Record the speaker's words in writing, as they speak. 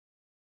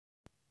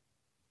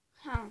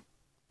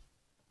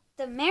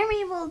The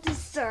mermaid will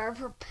deserve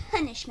her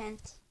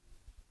punishment.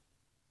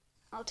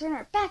 I'll turn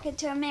her back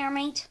into a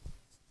mermaid.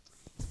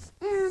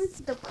 And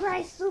the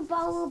crystal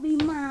ball will be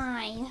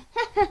mine.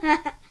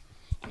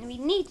 And we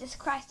need this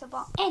crystal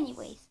ball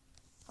anyways,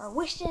 for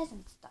wishes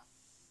and stuff.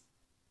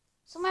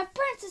 So my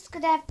princess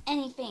could have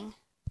anything.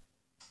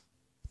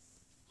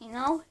 You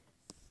know?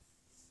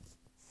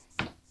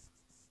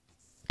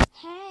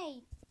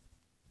 Hey,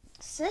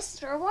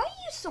 sister, why are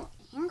you so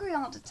angry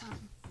all the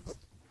time?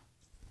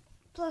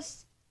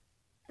 Plus,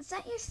 is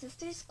that your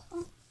sister's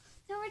clone?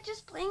 No, we're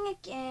just playing a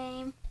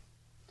game.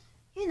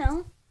 You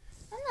know,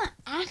 I'm not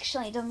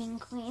actually the mean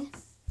queen.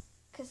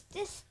 Because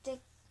this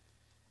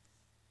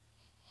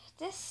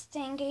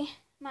stingy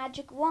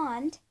magic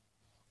wand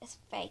is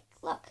fake.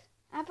 Look,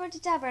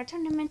 abracadabra,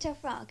 turn him into a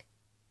frog.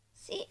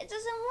 See, it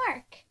doesn't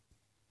work.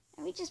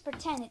 And we just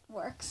pretend it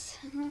works.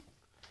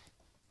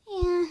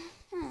 Yeah,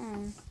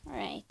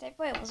 right. I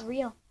thought it was a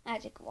real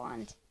magic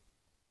wand.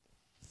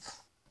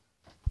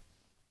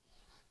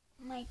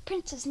 My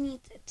princess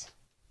needs it.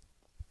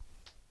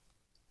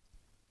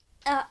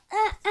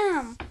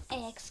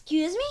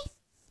 Excuse me?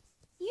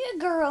 You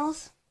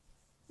girls,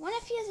 one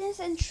of you is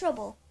in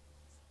trouble.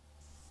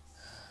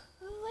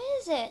 Who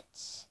is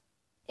it?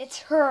 It's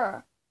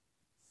her.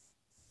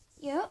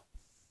 You're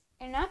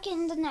not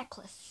getting the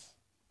necklace.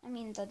 I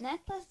mean, the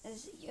necklace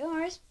is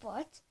yours,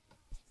 but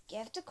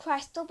give the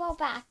crystal ball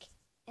back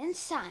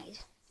inside.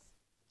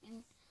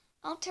 And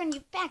I'll turn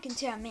you back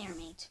into a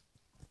mermaid.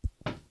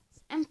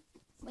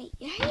 Wait,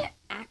 you're your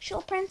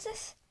actual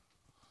princess?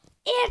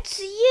 It's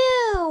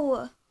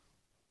you!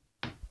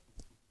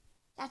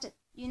 That's it.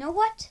 You know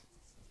what?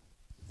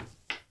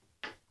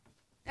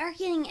 You're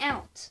getting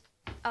out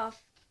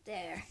of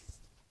there.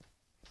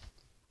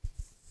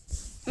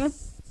 The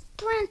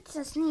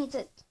princess needs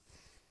it.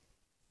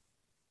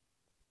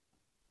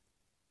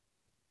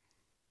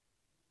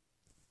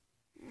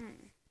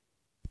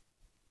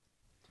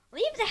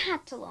 Leave the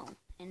hat alone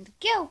and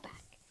go back.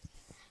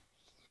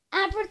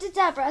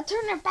 Abracadabra,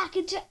 turn her back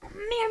into a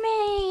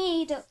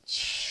mermaid.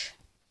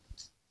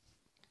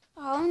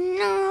 Oh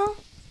no,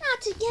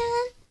 not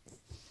again.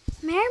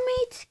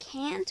 Mermaids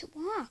can't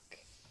walk.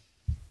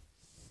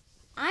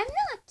 I'm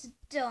not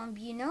dumb,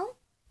 you know.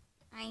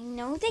 I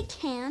know they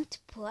can't,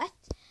 but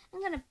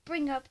I'm gonna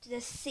bring her up to the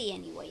sea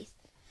anyways.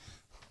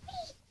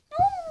 Wait,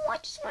 no, I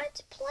just wanted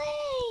to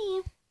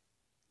play.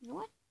 You know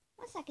what?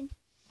 1 second.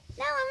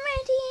 Now I'm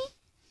ready.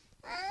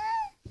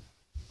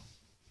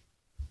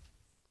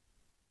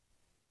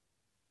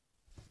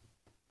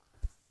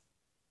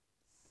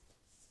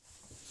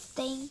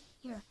 Stay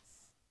here.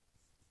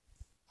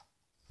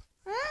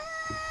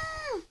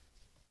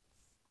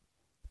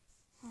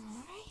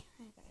 Alright,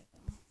 I gotta go.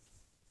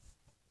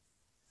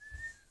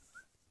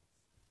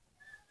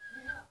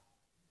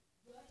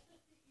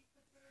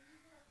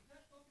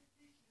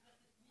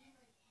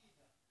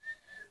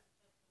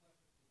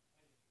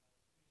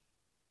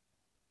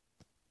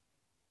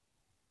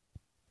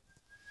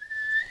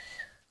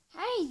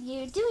 How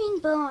you doing,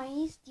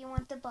 boys? Do you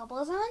want the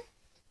bubbles on?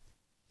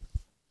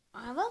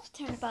 I will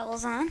turn the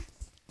bubbles on.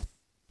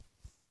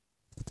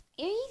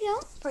 Here you go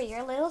for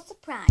your little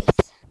surprise.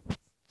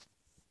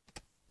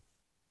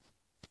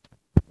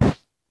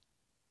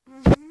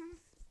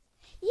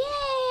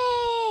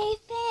 Yay!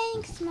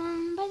 Thanks,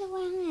 Mom. By the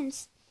way,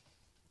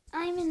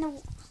 I'm in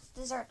the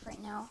dessert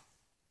right now.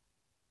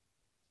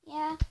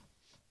 Yeah.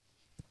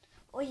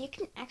 Or you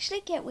can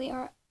actually get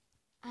your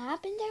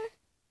app in there.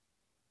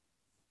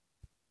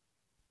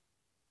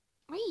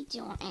 What are you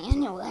doing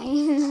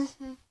anyway?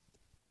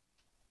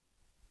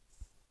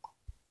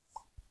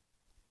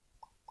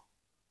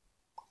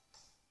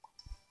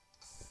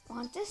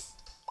 Want this?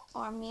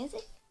 Or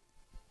music?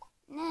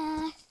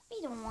 Nah,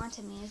 we don't want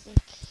a music.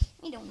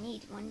 We don't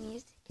need one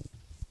music.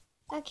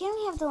 Can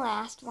we have the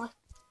last one?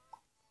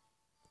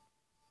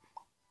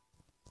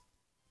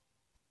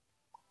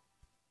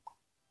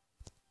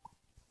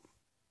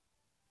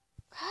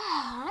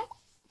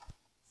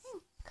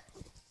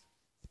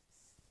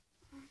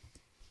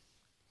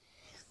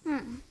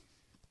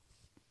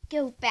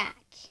 Go back.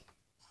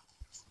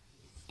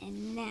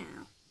 And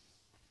now.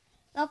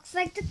 Looks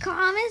like the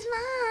calm is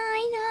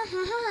mine.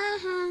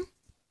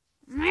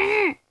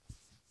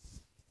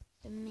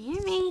 The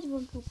mermaid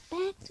will go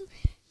back to...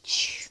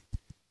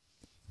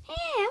 Hey,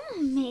 I'm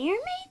a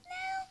mermaid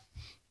now?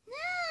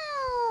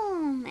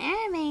 No,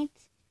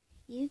 mermaids,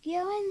 you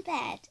go in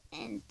bed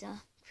and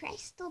the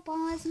crystal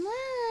ball is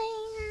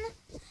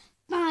mine.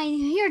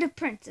 Fine, you're the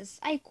princess.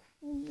 I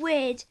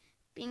quit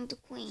being the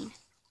queen.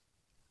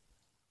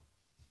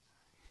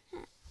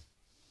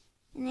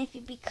 And if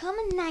you become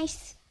a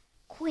nice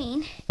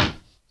queen,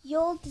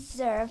 you'll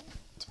deserve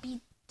to be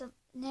the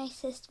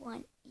nicest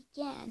one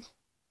again.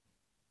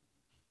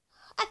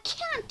 I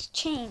can't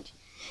change.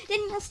 Then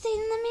you'll stay in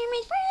the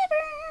mermaid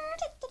forever.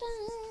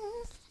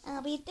 Da-da-da.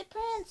 I'll be the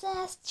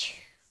princess.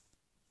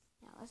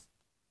 Now let's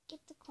get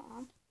the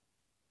calm.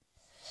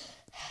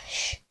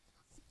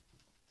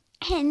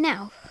 And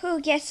now, who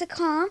gets the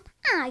calm?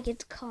 I get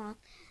the calm.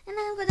 And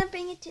I'm gonna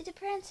bring it to the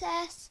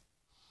princess.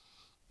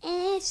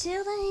 It's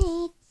too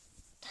late.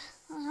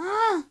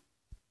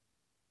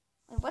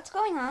 Wait, what's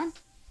going on?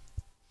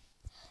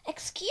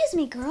 Excuse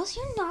me, girls.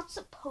 You're not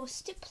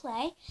supposed to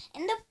play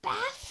in the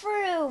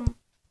bathroom.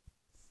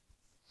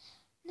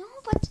 No,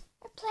 but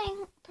we're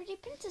playing Pretty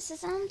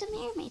Princesses. I'm the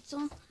mermaid,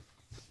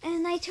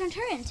 and I turned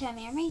her into a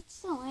mermaid,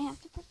 so I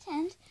have to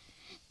pretend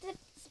the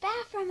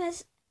bathroom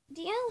is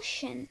the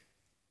ocean.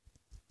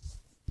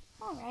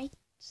 Alright.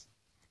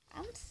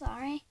 I'm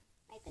sorry.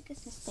 I think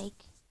it's a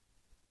mistake.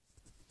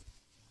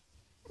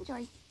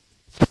 Enjoy.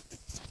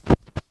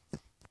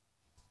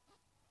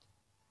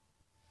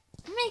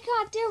 Oh my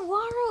god, there are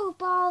water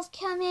balls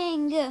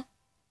coming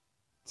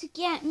to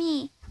get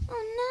me.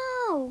 Oh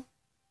no!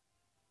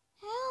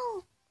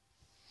 Help!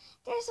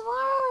 There's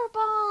water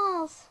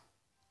balls!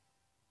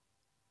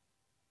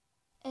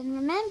 And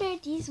remember,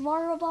 these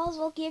water balls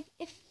will give,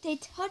 if they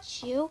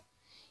touch you,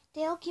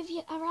 they'll give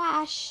you a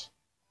rash.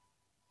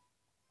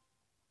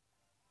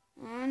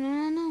 No, no,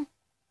 no, no.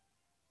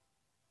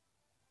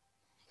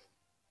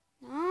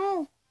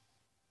 No.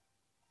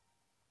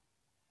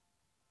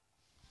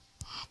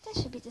 That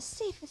should be the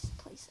safest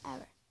place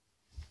ever.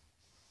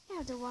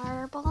 Now the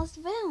water balls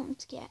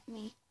won't get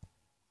me.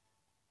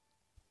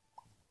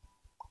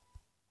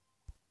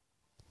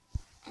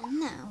 And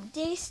now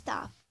they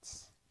stopped.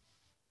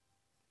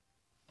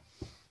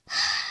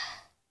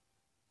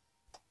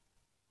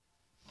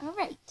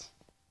 Alright.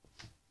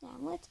 Now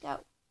let's go.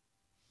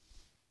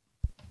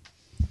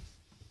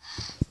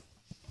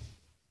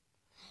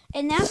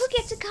 And now we'll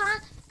get to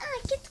I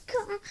get to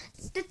call.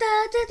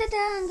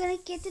 I'm gonna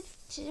get it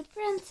to the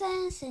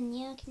princess, and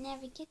you can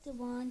never get the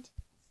wand.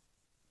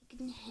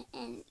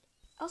 And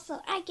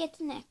also, I get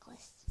the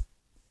necklace.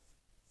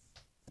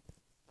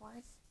 For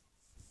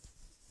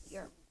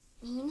your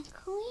mean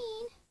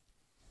queen.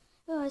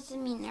 Who is the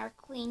meaner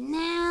queen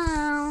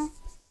now?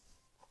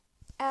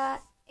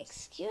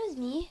 Excuse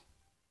me.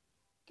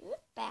 Give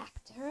it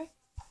back to her.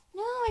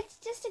 No, it's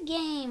just a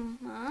game,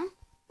 huh?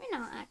 We're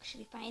not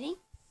actually fighting.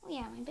 Oh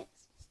yeah, my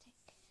biggest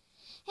mistake.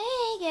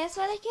 Hey, guess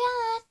what I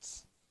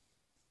got?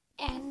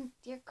 And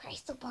your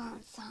crystal ball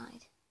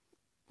inside.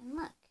 And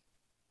look,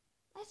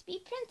 let's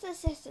be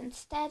princesses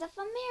instead of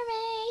a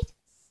mermaid.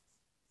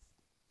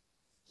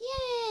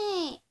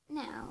 Yay!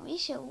 Now we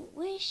shall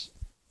wish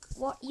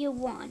what you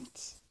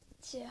want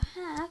to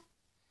have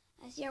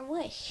as your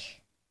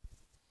wish.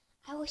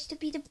 I wish to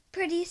be the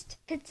prettiest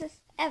princess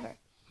ever.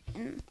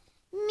 And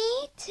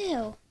me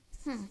too.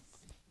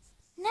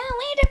 Now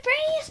we're the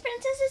prettiest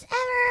princesses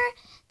ever!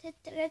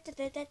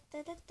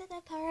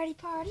 Party,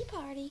 party,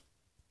 party.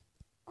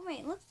 Oh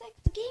wait, looks like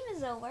the game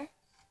is over.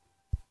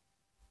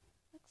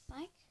 Looks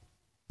like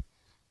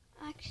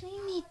I actually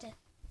need to.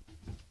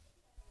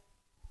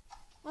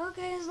 Well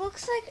guys,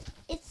 looks like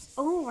it's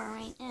over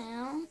right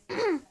now.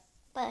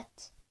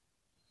 But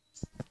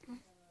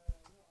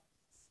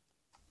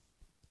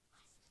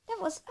that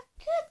was a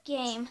good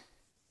game.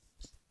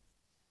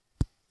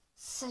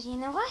 So you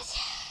know what?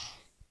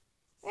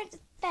 We're the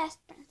best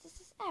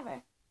princesses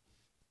ever.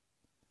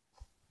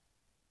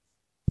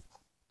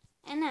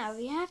 And now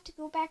you have to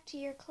go back to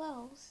your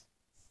clothes.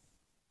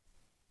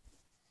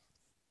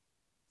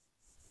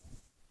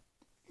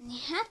 And you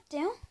have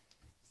to.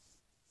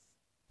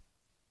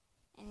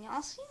 And you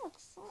also look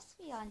so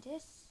sweet on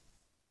this.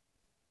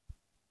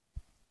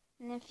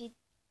 And if you,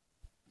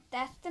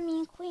 that's the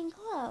mean queen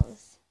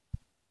clothes.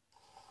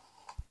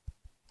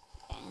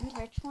 And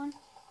which one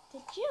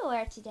did you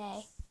wear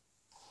today?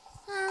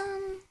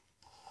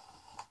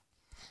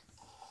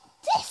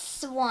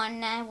 This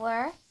one I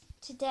wore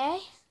today.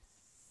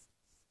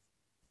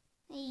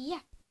 Yeah,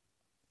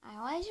 I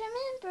always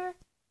remember,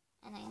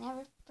 and I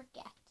never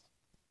forget.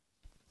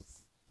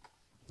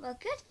 Well,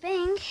 good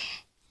thing.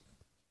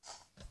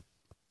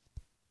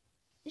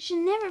 You should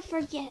never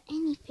forget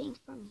anything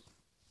from me.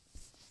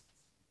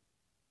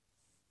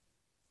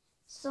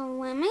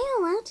 So, am I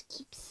allowed to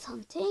keep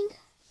something?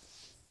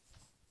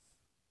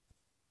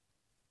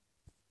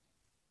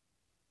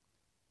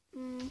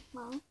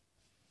 Well,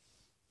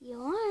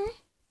 you are.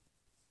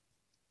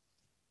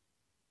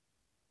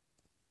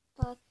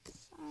 But,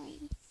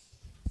 sorry.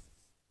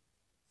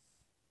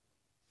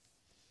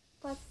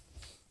 But,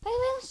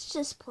 let's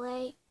just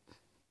play.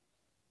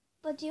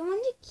 But do you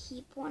want to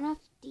keep one of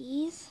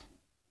these?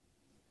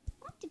 I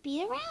want to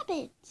be a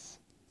rabbit.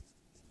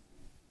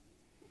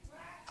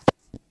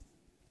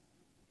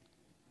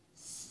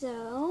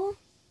 So,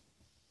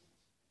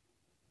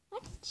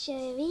 what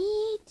should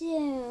we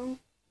do?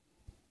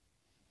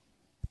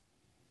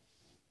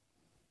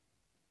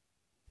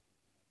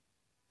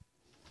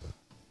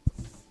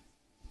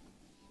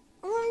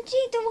 OMG,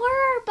 the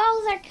water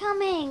balls are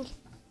coming.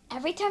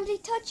 Every time they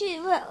touch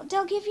you,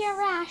 they'll give you a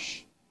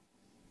rash.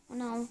 Oh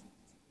no.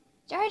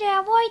 Try to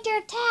avoid their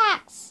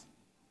attacks.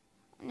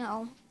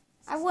 No,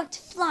 I want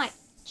to fly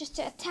just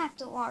to attack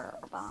the water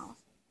balls.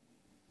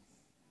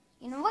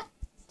 You know what?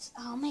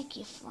 I'll make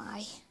you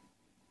fly.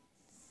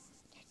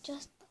 They're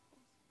just...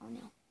 Oh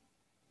no.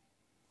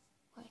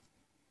 Wait.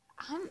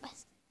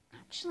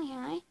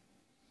 I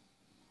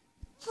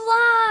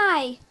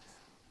fly!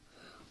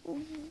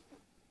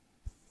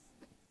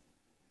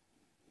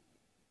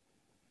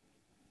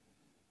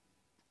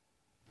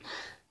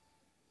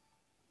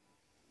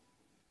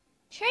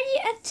 Try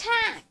to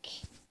attack.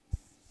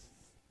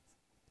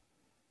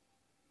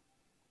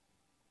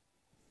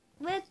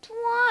 With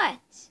what?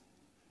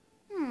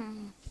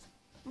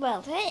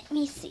 Well, let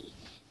me see.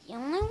 The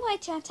only way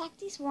to attack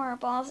these water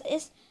balls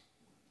is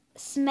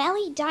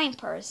smelly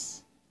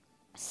diapers.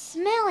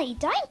 Smelly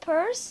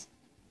diapers?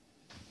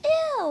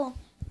 Ew!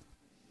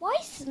 Why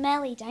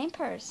smelly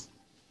diapers?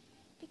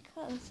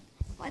 Because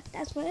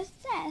that's what it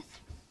says.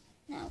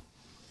 No.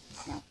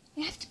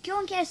 You have to go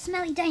and get a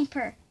smelly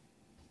diaper.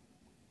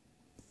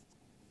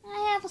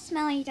 I have a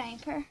smelly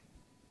diaper.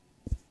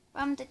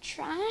 From the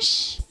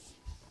trash.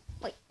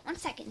 Wait, 1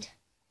 second.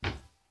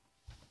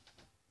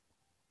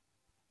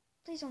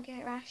 Please don't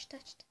get rash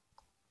touched.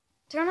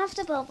 Turn off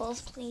the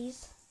bubbles,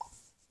 please.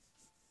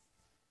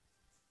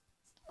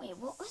 Wait,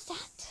 what was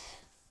that?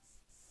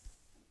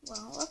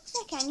 Well, looks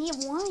like I need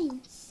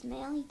one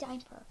smelly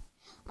diaper.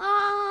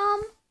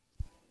 Mom!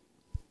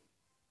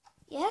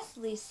 Yes,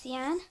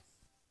 Lucian?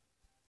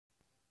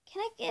 Can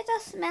I get a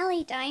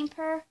smelly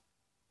diaper?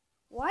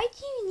 Why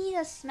do you need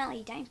a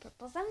smelly diaper?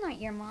 Because I'm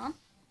not your mom.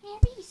 I'm your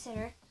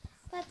babysitter.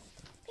 But,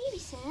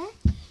 babysitter,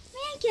 may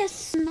I get a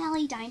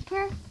smelly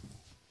diaper?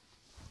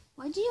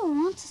 Why do you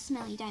want a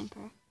smelly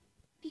diaper?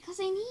 Because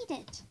I need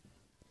it.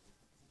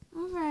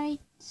 Alright.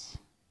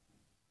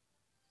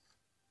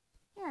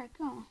 There I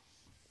go.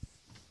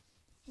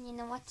 And you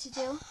know what to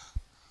do?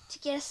 To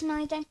get a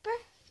smelly diaper,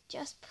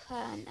 just put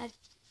on a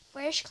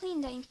fresh,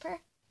 clean diaper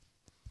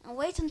and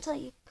wait until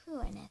you poo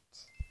in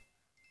it.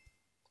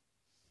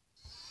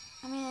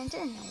 I mean, I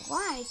don't know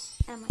why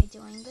am I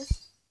doing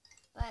this,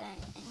 but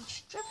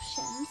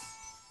instructions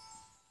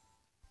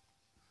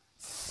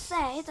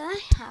say that I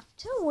have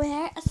to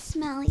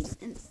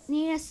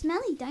need a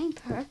smelly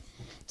diaper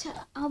to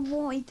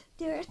avoid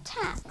their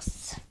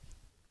attacks.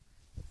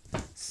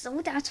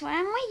 So that's what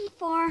I'm waiting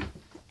for.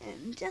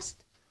 And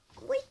just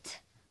wait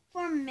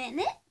for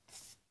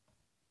minutes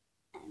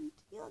and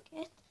you'll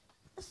get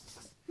a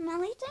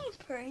smelly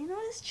diaper. You know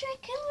this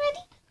trick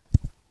already?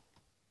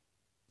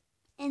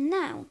 And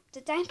now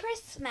the diaper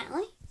is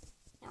smelly.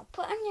 Now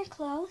put on your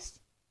clothes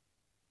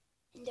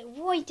and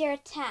avoid their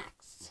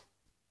attacks.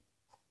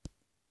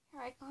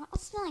 Here, I got a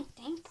smelly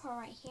diaper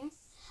right here.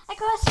 I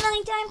got a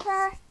smelly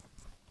diaper.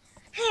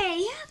 Hey,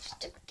 you have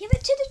to give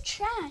it to the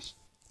trash.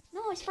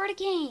 No, it's for the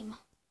game.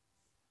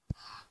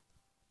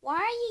 Why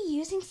are you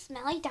using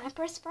smelly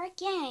diapers for a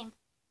game?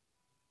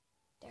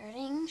 They're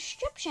the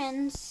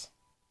instructions.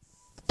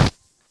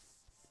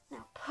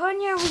 Now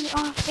put your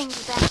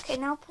things back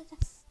and I'll put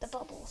the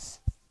bubbles.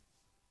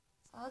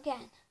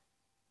 Again.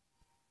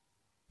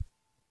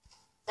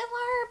 The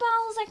water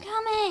balls are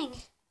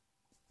coming!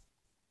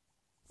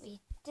 Wait,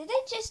 did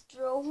I just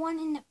throw one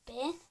in the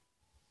bin?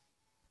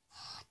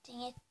 Oh,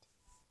 dang it.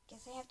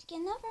 Guess I have to get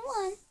another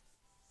one.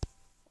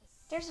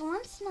 There's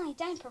one smelly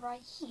diaper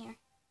right here.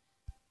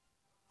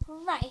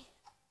 Right.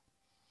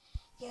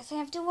 Guess I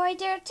have to avoid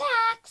their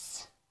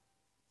attacks.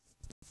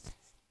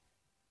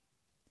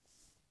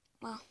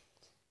 Well,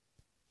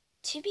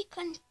 to be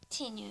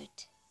continued.